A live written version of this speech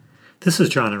This is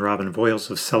John and Robin Voiles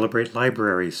of Celebrate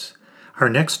Libraries. Our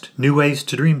next New Ways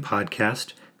to Dream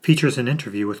podcast features an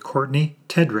interview with Courtney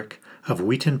Tedrick of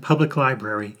Wheaton Public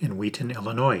Library in Wheaton,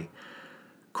 Illinois.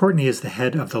 Courtney is the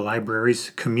head of the library's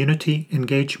Community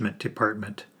Engagement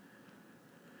Department.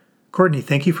 Courtney,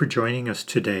 thank you for joining us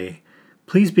today.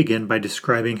 Please begin by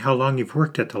describing how long you've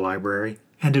worked at the library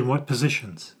and in what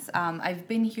positions. I've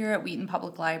been here at Wheaton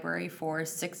Public Library for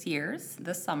 6 years,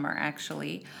 this summer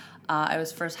actually. I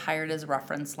was first hired as a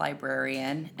reference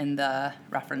librarian in the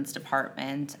reference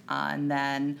department, and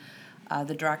then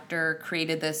the director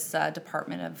created this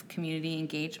Department of Community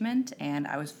Engagement, and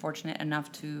I was fortunate enough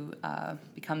to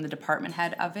become the department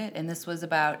head of it, and this was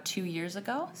about 2 years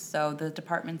ago, so the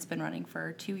department's been running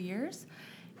for 2 years.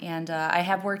 And I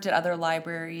have worked at other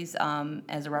libraries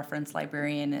as a reference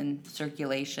librarian in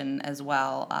circulation as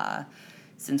well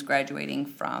since graduating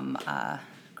from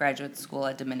graduate school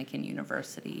at Dominican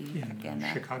University. In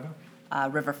Chicago?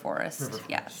 River Forest,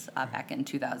 yes, back in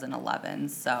 2011.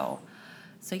 So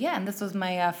yeah, and this was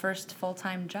my first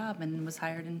full-time job and was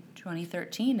hired in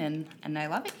 2013, and I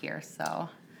love it here, so.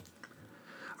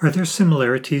 Are there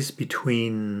similarities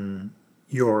between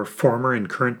your former and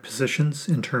current positions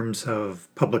in terms of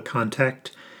public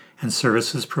contact and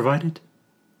services provided?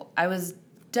 I was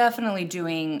definitely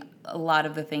doing a lot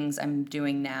of the things I'm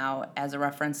doing now as a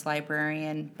reference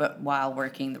librarian, but while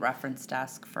working the reference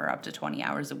desk for up to 20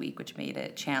 hours a week, which made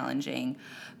it challenging.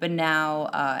 But now,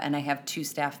 and I have 2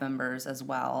 staff members as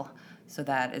well, so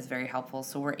that is very helpful.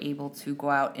 So we're able to go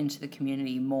out into the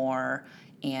community more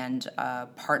and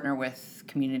partner with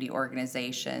community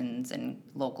organizations and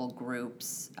local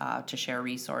groups to share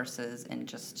resources and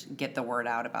just get the word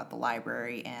out about the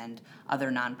library and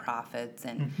other nonprofits.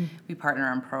 And we partner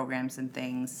on programs and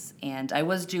things. And I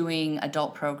was doing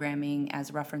adult programming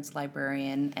as a reference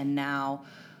librarian, and now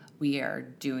we are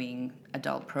doing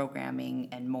adult programming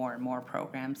and more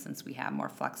programs since we have more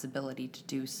flexibility to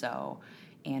do so.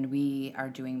 And we are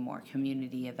doing more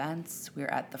community events. We're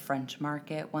at the French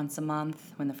Market once a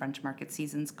month when the French Market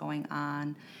season's going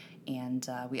on. And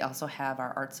we also have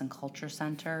our Arts and Culture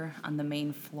Center on the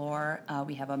main floor.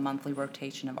 We have a monthly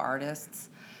rotation of artists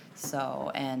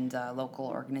and local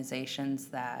organizations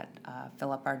that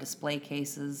fill up our display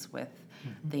cases with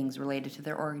things related to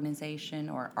their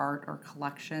organization or art or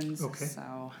collections. Okay.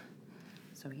 So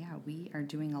yeah, we are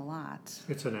doing a lot.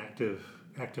 It's an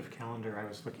active calendar. I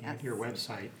was looking at your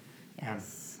website, and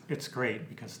it's great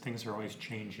because things are always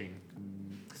changing.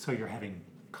 So you're having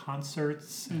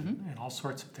concerts and all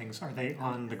sorts of things. Are they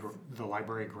on the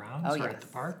library grounds or at the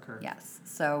park? Or? Yes.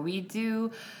 So we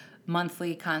do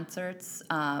monthly concerts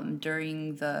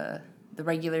during the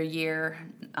regular year.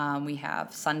 We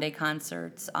have Sunday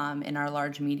concerts in our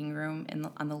large meeting room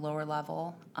on the lower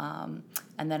level.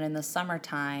 And then in the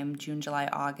summertime, June, July,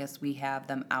 August, we have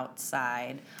them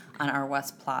outside on our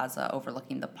West Plaza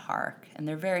overlooking the park. And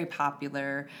they're very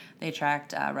popular. They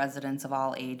attract residents of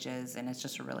all ages, and it's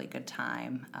just a really good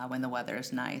time when the weather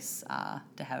is nice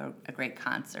to have a great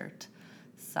concert.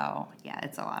 So, yeah,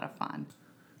 it's a lot of fun.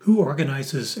 Who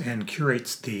organizes and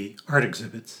curates the art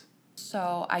exhibits?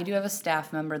 So I do have a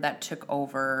staff member that took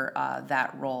over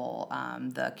that role,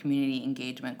 the community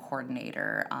engagement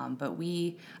coordinator. But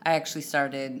I actually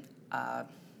started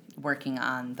working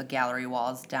on the gallery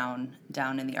walls down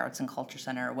in the Arts and Culture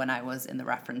Center when I was in the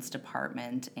reference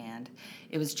department, and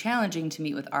it was challenging to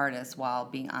meet with artists while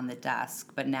being on the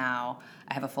desk. But now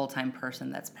I have a full-time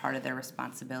person that's part of their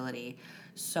responsibility.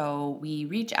 So we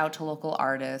reach out to local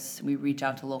artists, we reach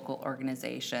out to local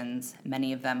organizations,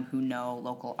 many of them who know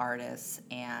local artists,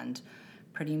 and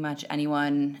pretty much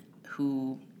anyone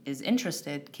who is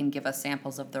interested can give us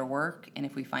samples of their work, and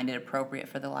if we find it appropriate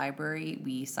for the library,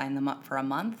 we sign them up for a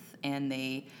month, and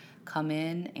they come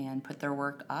in and put their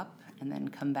work up, and then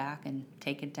come back and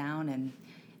take it down, and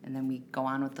then we go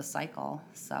on with the cycle.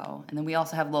 And then we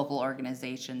also have local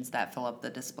organizations that fill up the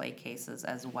display cases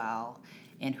as well,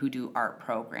 and who do art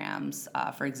programs.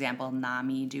 For example,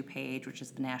 NAMI DuPage, which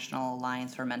is the National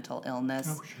Alliance for Mental Illness.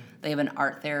 Oh, sure. They have an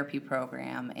art therapy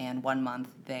program, and 1 month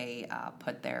they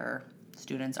put their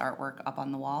students' artwork up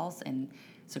on the walls, and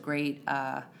it's a great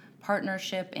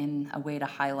partnership and a way to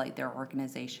highlight their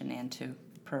organization and to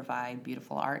provide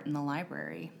beautiful art in the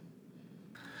library.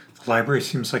 The library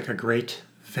seems like a great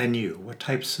venue. What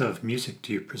types of music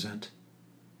do you present?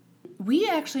 We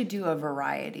actually do a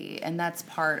variety, and that's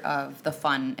part of the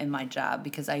fun in my job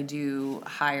because I do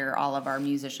hire all of our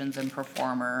musicians and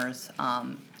performers,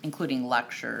 including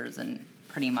lectures and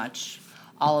pretty much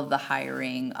all of the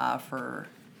hiring for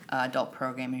adult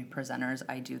programming presenters.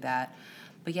 I do that.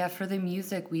 But yeah, for the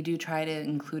music, we do try to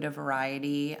include a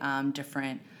variety,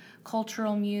 different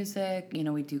cultural music.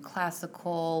 We do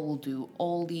classical, we'll do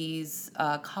oldies,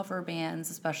 cover bands,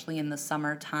 especially in the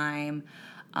summertime.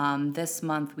 This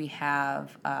month we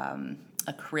have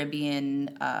a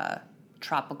Caribbean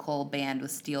tropical band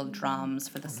with steel drums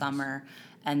for the summer.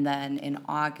 And then in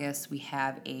August, we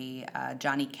have a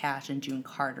Johnny Cash and June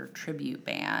Carter tribute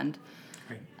band.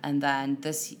 Great. And then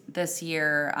this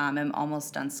year, I'm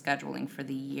almost done scheduling for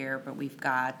the year, but we've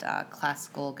got a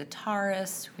classical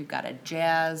guitarist, we've got a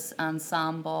jazz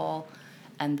ensemble,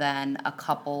 and then a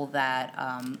couple that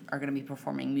are going to be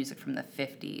performing music from the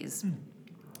 50s.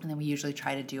 And then we usually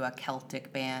try to do a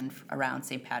Celtic band around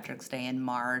St. Patrick's Day in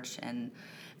March, and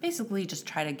basically just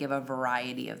try to give a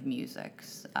variety of music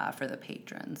for the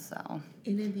patrons. So.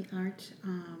 And in the art,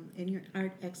 in your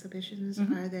art exhibitions,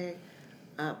 are they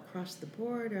across the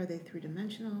board? Are they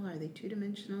 3-dimensional? Are they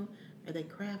 2-dimensional? Are they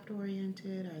craft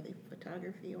oriented? Are they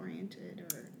photography oriented?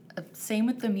 Or same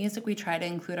with the music. We try to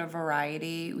include a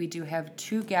variety. We do have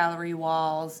 2 gallery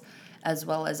walls, as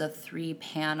well as a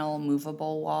 3-panel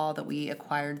movable wall that we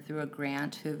acquired through a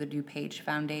grant through the DuPage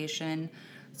Foundation.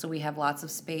 So we have lots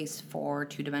of space for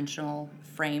 2-dimensional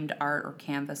framed art or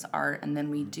canvas art, and then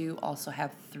we do also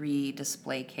have 3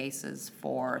 display cases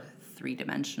for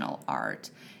 3-dimensional art.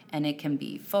 And it can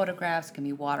be photographs, it can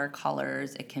be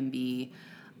watercolors, it can be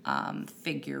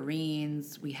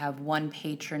figurines. We have one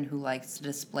patron who likes to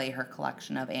display her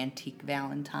collection of antique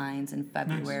valentines in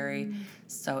February. Nice.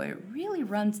 So it really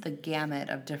runs the gamut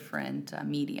of different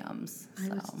mediums. I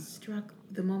was struck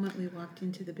the moment we walked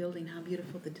into the building how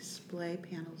beautiful the display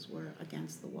panels were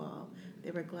against the wall.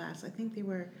 They were glass. I think they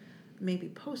were maybe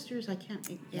posters. I can't.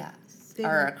 Yes.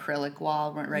 Our acrylic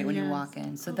wall right when you walk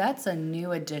in. So that's a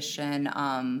new addition.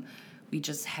 We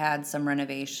just had some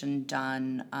renovation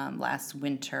done last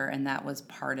winter, and that was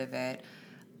part of it.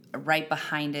 Right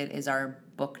behind it is our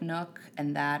book nook,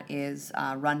 and that is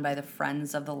run by the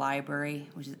Friends of the Library,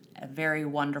 which is a very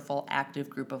wonderful, active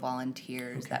group of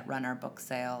volunteers that run our book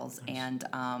sales. Nice.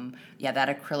 And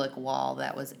that acrylic wall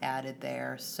that was added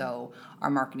there. So our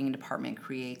marketing department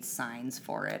creates signs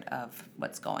for it of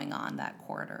what's going on that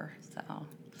quarter. So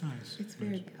nice.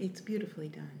 It's beautifully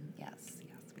done. Yes,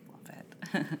 we love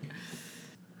it.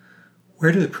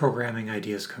 Where do the programming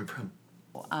ideas come from?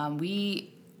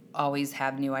 We always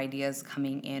have new ideas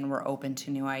coming in. We're open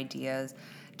to new ideas.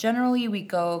 Generally, we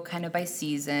go kind of by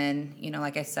season.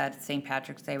 Like I said, St.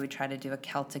 Patrick's Day, we try to do a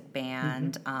Celtic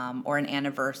band or an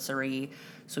anniversary.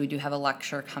 So we do have a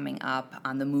lecture coming up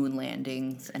on the moon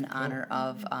landings in honor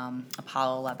of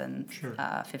Apollo 11's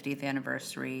 50th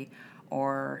anniversary,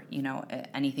 or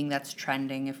anything that's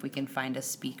trending. If we can find a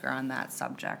speaker on that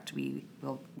subject,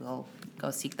 we'll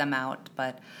go seek them out.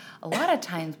 But a lot of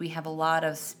times we have a lot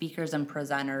of speakers and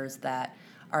presenters that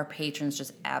our patrons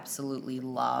just absolutely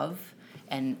love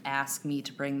and ask me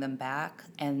to bring them back,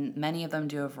 and many of them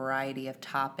do a variety of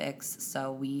topics,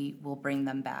 so we will bring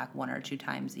them back 1 or 2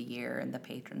 times a year, and the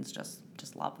patrons just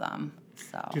love them.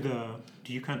 So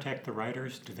do you contact the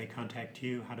writers? Do they contact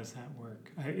you? How does that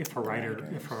work? If a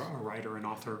writer, an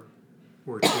author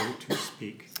were to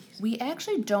speak? We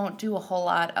actually don't do a whole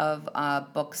lot of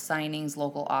book signings,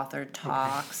 local author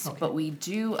talks, but we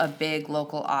do a big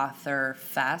local author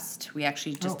fest. We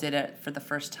actually just did it for the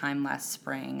first time last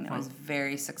spring, and it was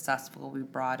very successful. We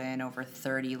brought in over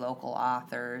 30 local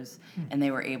authors, and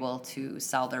they were able to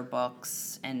sell their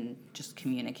books and just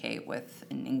communicate with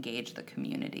and engage the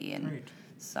community. And Great.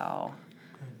 So...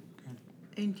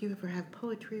 And do you ever have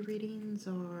poetry readings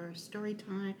or story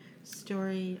time?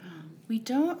 We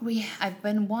don't. I've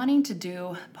been wanting to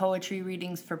do poetry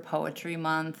readings for Poetry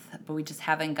Month, but we just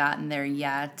haven't gotten there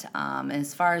yet. And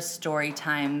as far as story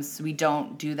times, we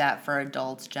don't do that for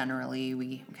adults generally.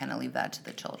 We kind of leave that to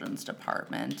the children's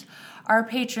department. Our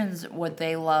patrons, what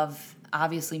they love,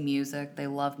 obviously music. They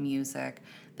love music.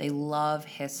 They love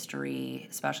history,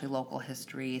 especially local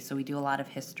history. So we do a lot of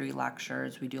history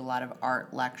lectures. We do a lot of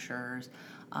art lectures.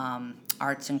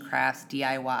 Arts and crafts,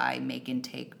 DIY, make and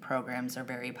take programs are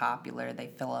very popular. They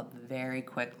fill up very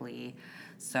quickly.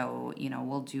 So,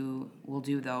 we'll do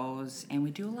those. And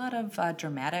we do a lot of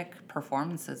dramatic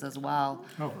performances as well.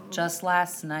 Oh. Just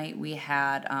last night we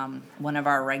had one of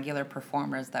our regular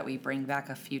performers that we bring back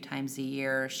a few times a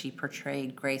year. She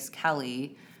portrayed Grace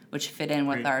Kelly, which fit in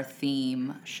with our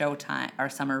theme, Showtime, our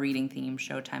summer reading theme,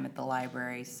 Showtime at the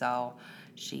library. So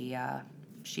she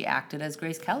acted as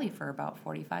Grace Kelly for about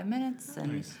 45 minutes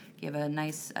and gave a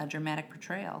nice dramatic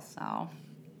portrayal. So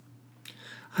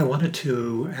I wanted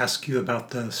to ask you about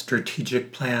the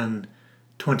strategic plan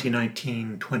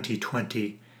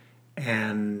 2019-2020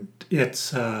 and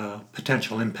its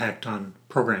potential impact on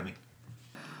programming.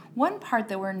 One part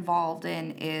that we're involved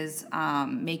in is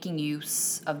making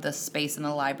use of the space in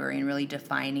the library and really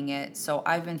defining it. So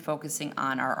I've been focusing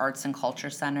on our Arts and Culture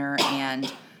Center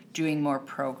and doing more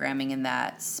programming in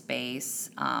that space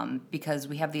because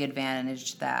we have the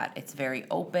advantage that it's very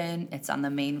open, it's on the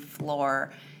main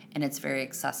floor, and it's very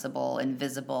accessible and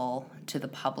visible to the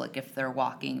public if they're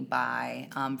walking by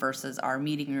versus our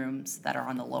meeting rooms that are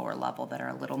on the lower level that are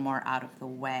a little more out of the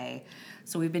way.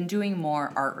 So we've been doing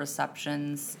more art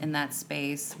receptions in that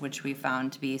space, which we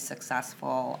found to be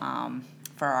successful.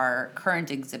 For our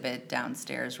current exhibit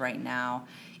downstairs right now,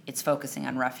 it's focusing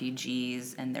on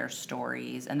refugees and their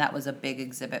stories, and that was a big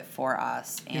exhibit for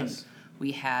us. And Yes.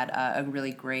 we had a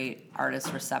really great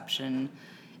artist reception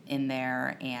in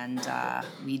there, and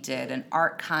we did an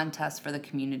art contest for the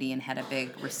community and had a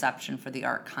big reception for the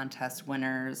art contest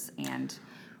winners. And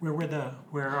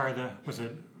Was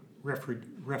it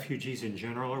refugees in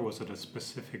general, or was it a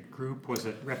specific group? Was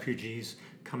it refugees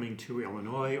coming to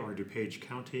Illinois or DuPage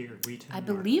County or Wheaton? I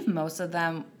believe most of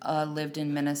them lived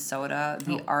in Minnesota.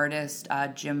 The artist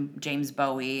James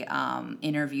Bowie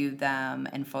interviewed them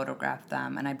and photographed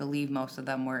them, and I believe most of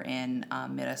them were in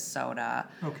Minnesota.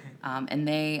 Okay. And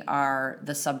they are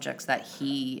the subjects that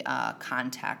he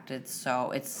contacted.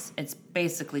 So it's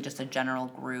basically just a general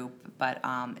group, but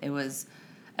it was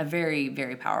a very,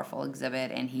 very powerful exhibit,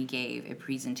 and he gave a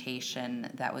presentation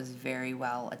that was very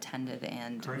well attended,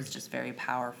 and it was just very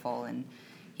powerful. And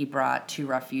he brought 2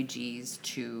 refugees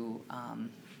to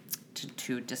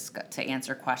discuss, to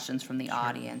answer questions from the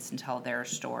audience and tell their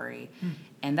story.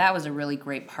 And that was a really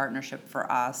great partnership for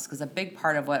us, because a big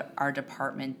part of what our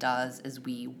department does is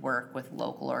we work with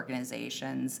local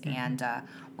organizations and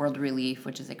World Relief,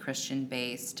 which is a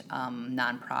Christian-based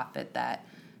nonprofit that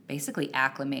basically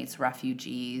acclimates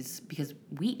refugees, because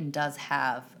Wheaton does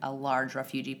have a large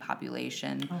refugee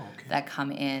population that come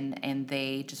in, and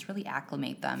they just really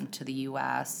acclimate them to the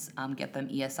U.S., get them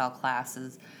ESL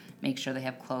classes, make sure they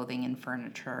have clothing and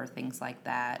furniture, things like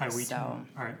that. By Wheaton,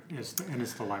 is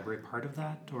the library part of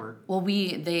that, or? Well,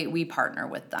 we partner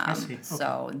with them. I see. Okay.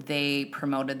 So they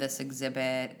promoted this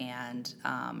exhibit and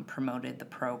promoted the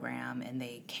program, and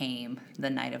they came the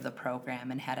night of the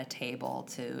program and had a table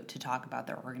to talk about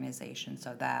their organization.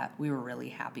 So that we were really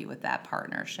happy with that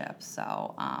partnership.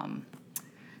 So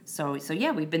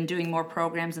yeah, we've been doing more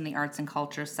programs in the Arts and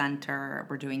Culture Center.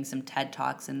 We're doing some TED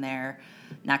Talks in there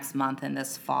next month and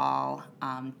this fall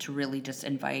to really just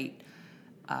invite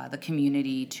the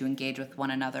community to engage with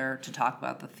one another, to talk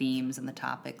about the themes and the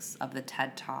topics of the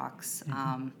TED Talks.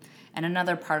 And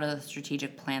another part of the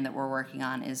strategic plan that we're working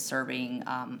on is serving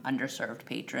underserved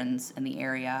patrons in the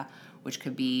area, which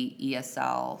could be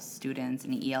ESL students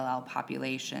and ELL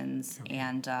populations.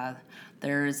 And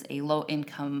there's a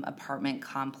low-income apartment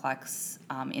complex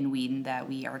in Wheaton that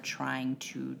we are trying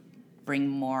to bring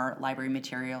more library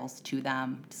materials to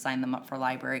them, to sign them up for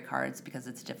library cards, because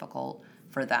it's difficult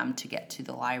for them to get to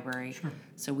the library. Sure.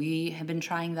 So we have been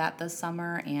trying that this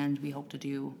summer, and we hope to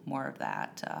do more of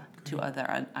that to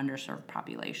other underserved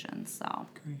populations. So.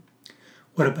 Great.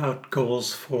 What about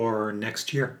goals for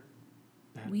next year?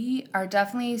 We are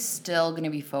definitely still going to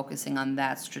be focusing on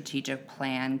that strategic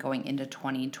plan going into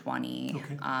 2020.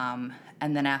 Okay.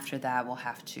 And then after that, we'll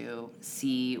have to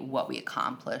see what we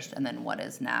accomplished and then what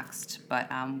is next. But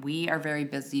we are very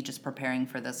busy just preparing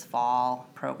for this fall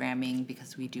programming,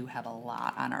 because we do have a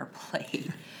lot on our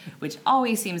plate, which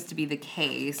always seems to be the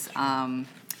case. We're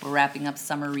wrapping up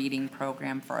summer reading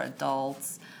program for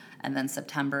adults. And then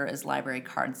September is library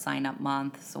card sign-up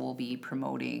month, so we'll be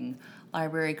promoting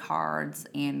library cards,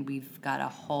 and we've got a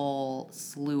whole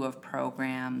slew of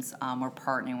programs. We're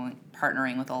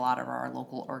partnering with a lot of our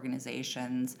local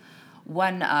organizations.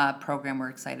 One program we're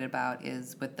excited about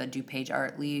is with the DuPage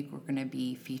Art League. We're going to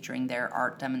be featuring their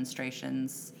art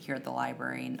demonstrations here at the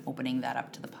library and opening that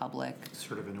up to the public.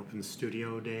 Sort of an open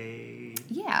studio day.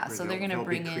 Yeah, so they're going to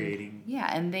bring in. Creating. Yeah,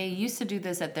 and they used to do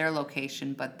this at their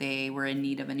location, but they were in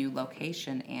need of a new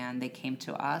location, and they came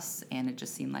to us, and it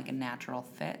just seemed like a natural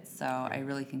fit. So I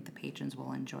really think the patrons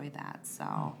will enjoy that.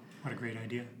 So. What a great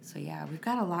idea. So yeah, we've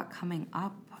got a lot coming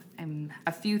up.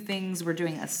 A few things. We're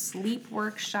doing a sleep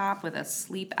workshop with a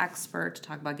sleep expert to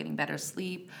talk about getting better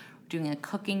sleep. We're doing a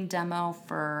cooking demo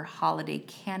for holiday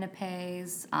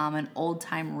canapes, an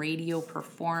old-time radio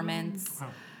performance, Wow.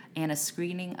 and a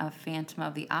screening of Phantom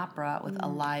of the Opera with a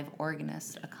live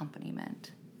organist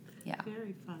accompaniment. Yeah.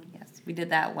 Very fun. Yes, we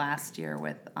did that last year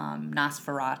with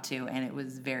Nosferatu, and it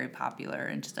was very popular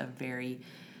and just a very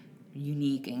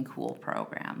unique and cool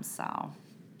program. So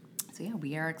yeah,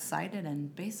 we are excited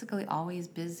and basically always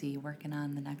busy working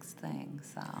on the next thing.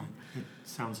 So It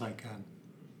sounds like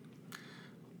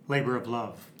labor of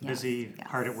love. Yes, Busy, yes.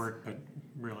 hard at work, but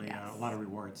really Yes. a lot of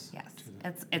rewards. Yes, to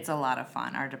the- it's a lot of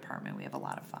fun. Our department, we have a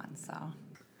lot of fun. So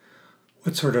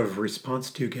What sort of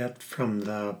response do you get from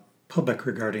the public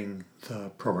regarding the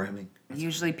programming?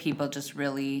 usually people just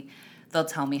really, they'll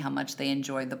tell me how much they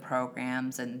enjoyed the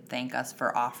programs and thank us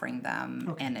for offering them,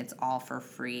 Okay. and it's all for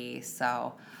free.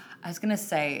 So I was gonna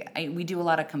say, we do a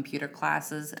lot of computer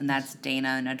classes, and that's Dana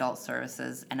and Adult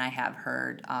Services, and I have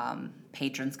heard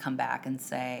patrons come back and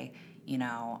say, you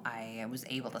know, I was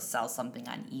able to sell something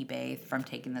on eBay from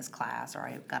taking this class, or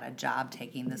I got a job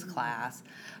taking this class.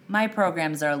 My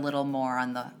programs are a little more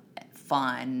on the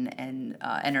fun and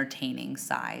entertaining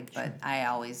side, but I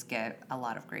always get a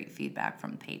lot of great feedback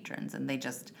from patrons, and they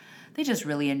just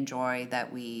really enjoy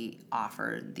that we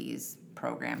offer these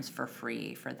programs for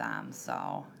free for them.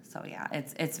 So yeah,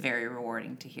 it's very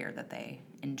rewarding to hear that they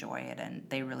enjoy it, and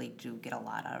they really do get a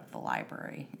lot out of the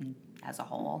library as a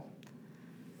whole.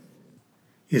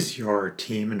 Is your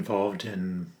team involved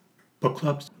in book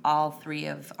clubs? All three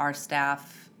of our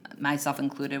staff, myself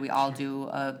included, we all do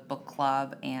a book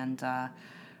club, and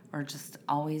we're just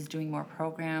always doing more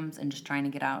programs and just trying to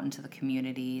get out into the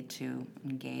community to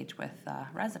engage with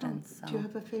residents. Do you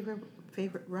have a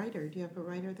favorite writer? Do you have a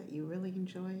writer that you really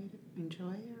enjoy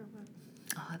or what?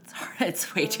 Oh, it's hard.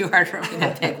 It's way too hard for me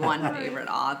to pick one favorite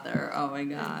author. Oh my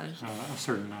gosh. A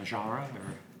certain genre?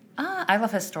 Or? I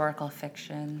love historical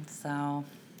fiction, so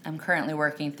I'm currently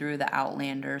working through the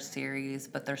Outlander series,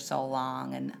 but they're so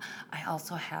long, and I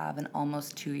also have an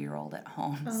almost 2-year-old at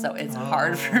home, so it's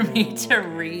hard for me to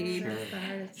read.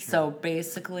 Sure. So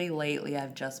basically, lately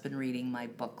I've just been reading my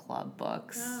book club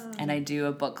books, and I do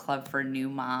a book club for new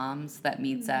moms that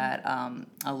meets at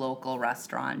a local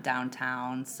restaurant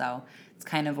downtown. So it's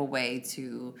kind of a way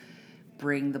to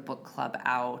bring the book club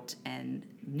out, and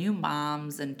new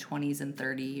moms and 20s and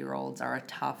 30-year-olds are a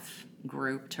tough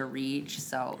group to reach.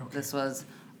 So this was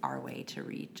our way to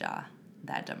reach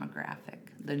that demographic,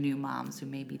 the new moms who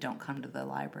maybe don't come to the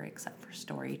library except for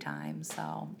story time.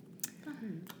 So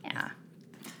yeah.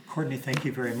 Courtney, thank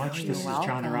you very much. You're This is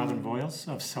John and Robin welcome. Voiles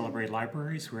of Celebrate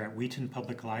Libraries. We're at Wheaton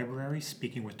Public Library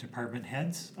speaking with department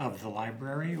heads of the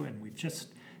library, and we've just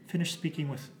finished speaking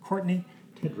with Courtney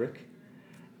Tidrick.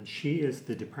 She is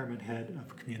the department head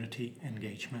of community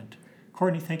engagement.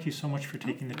 Courtney, thank you so much for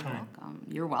taking the time.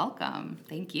 You're welcome.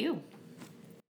 Thank you.